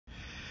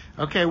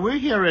Okay, we're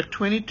here at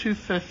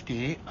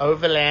 2250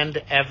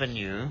 Overland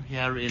Avenue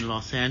here in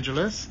Los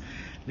Angeles.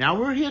 Now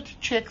we're here to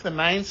check the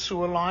main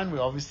sewer line. We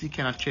obviously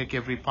cannot check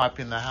every pipe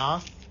in the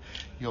house.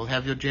 You'll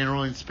have your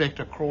general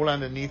inspector crawl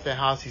underneath the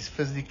house. He's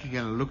physically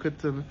going to look at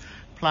the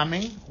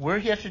plumbing. We're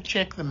here to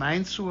check the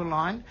main sewer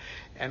line.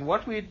 And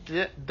what we've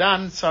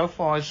done so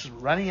far is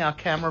running our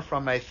camera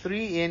from a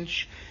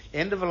 3-inch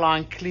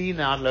end-of-a-line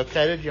clean-out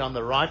located here on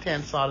the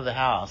right-hand side of the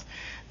house.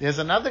 There's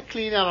another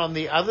clean-out on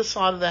the other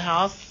side of the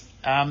house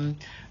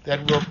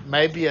that we'll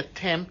maybe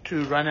attempt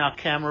to run our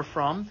camera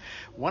from.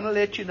 Want to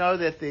let you know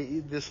that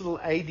this little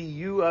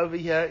ADU over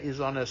here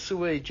is on a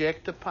sewer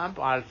ejector pump.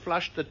 I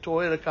flushed the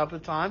toilet a couple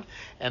of times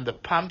and the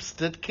pumps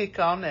did kick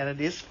on and it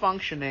is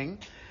functioning.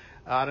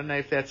 I don't know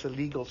if that's a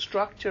legal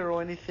structure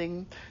or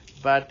anything,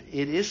 but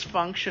it is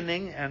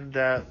functioning,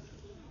 and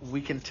we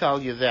can tell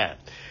you that.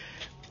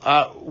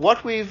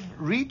 What we've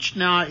reached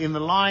now in the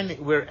line,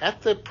 we're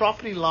at the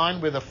property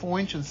line where the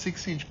 4-inch and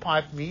 6-inch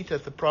pipe meet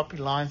at the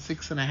property line,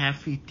 6.5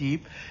 feet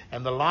deep,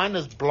 and the line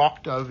is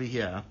blocked over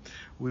here.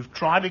 We've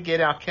tried to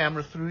get our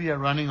camera through here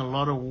running a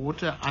lot of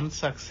water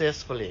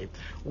unsuccessfully.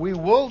 We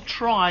will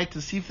try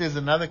to see if there's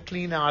another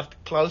clean out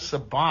closer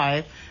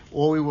by,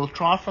 or we will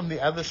try from the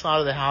other side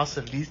of the house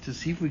at least to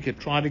see if we could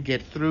try to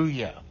get through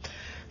here.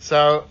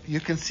 So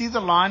you can see the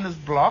line is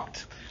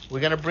blocked.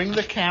 We're going to bring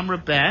the camera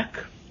back.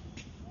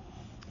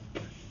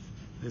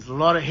 There's a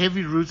lot of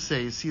heavy roots there.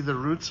 You see the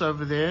roots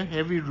over there?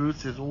 Heavy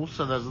roots. There's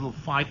also those little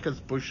ficus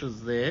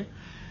bushes there.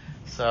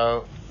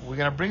 So we're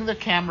going to bring the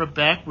camera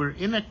back. We're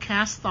in a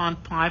cast-iron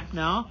pipe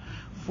now.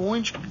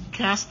 4-inch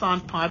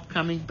cast-iron pipe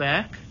coming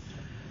back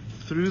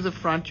through the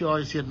front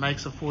yard. You see it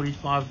makes a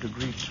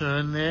 45-degree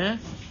turn there.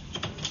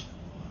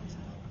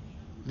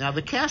 Now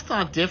the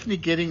cast-iron definitely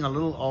getting a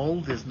little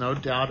old. There's no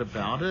doubt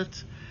about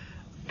it.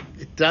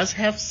 It does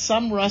have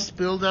some rust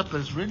buildup,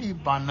 but it's really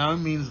by no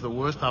means the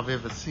worst I've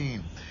ever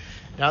seen.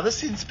 Now,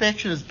 this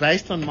inspection is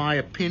based on my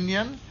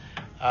opinion.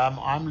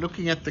 I'm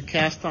looking at the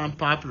cast iron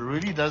pipe. It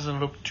really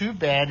doesn't look too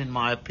bad, in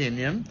my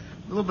opinion.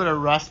 A little bit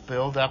of rust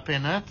build-up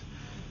in it.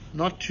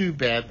 Not too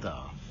bad,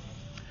 though.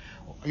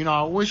 You know, I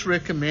always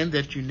recommend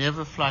that you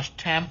never flush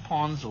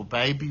tampons or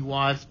baby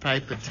wipes,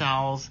 paper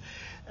towels.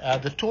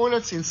 The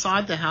toilets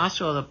inside the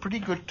house are the pretty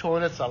good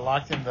toilets. I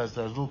like them, those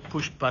little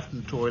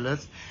push-button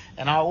toilets.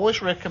 And I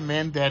always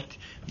recommend that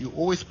you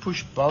always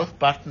push both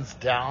buttons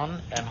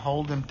down and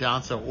hold them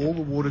down so all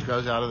the water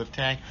goes out of the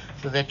tank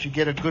so that you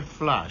get a good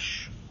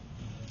flush.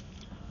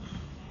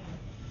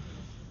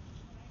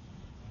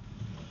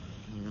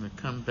 I'm going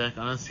to come back.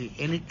 I don't see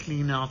any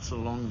clean-outs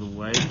along the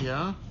way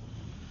here.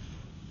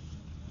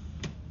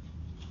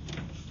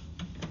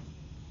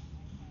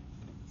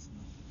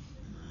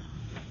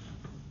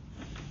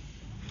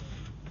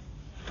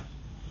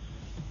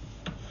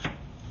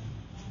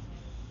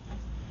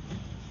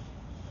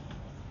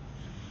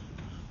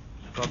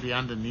 Probably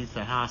underneath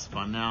the house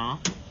by now.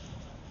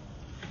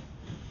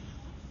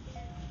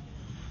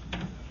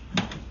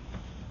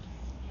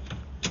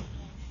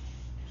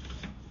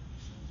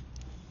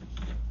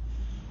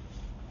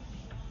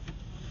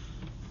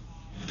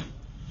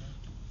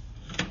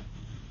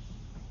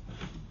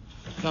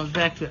 Comes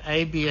back to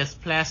ABS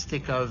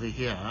plastic over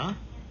here.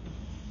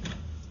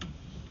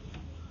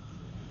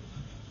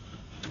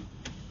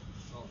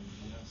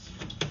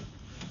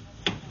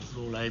 This is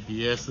all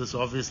ABS. This is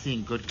obviously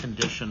in good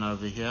condition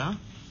over here.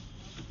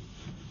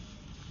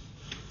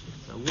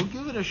 So we'll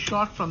give it a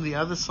shot from the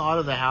other side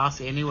of the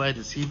house anyway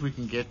to see if we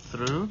can get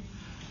through.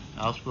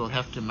 Else we'll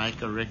have to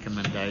make a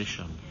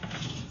recommendation.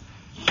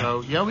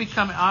 So here we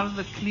come out of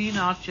the clean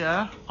out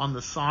here on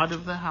the side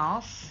of the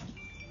house.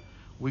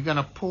 We're going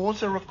to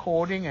pause the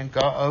recording and go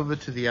over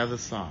to the other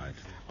side.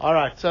 All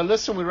right, so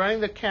listen, we're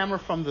running the camera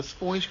from this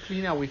 4-inch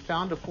cleaner. We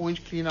found a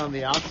 4-inch cleaner on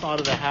the outside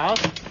of the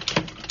house.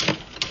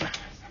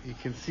 You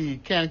can see you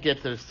can't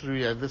get this through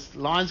here. This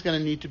line's going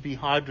to need to be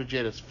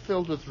hydrojet. It's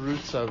filled with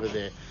roots over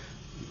there.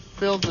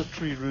 Filled with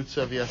tree roots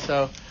over here.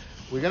 So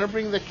we're going to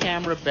bring the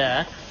camera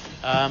back.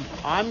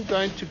 I'm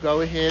going to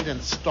go ahead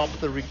and stop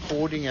the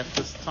recording at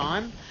this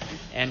time,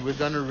 and we're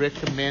going to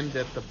recommend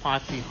that the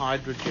pipe be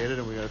hydrojetted,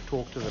 and we're going to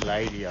talk to the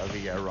lady over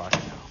here right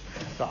now.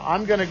 So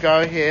I'm going to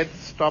go ahead,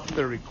 stop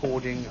the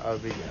recording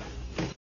over here.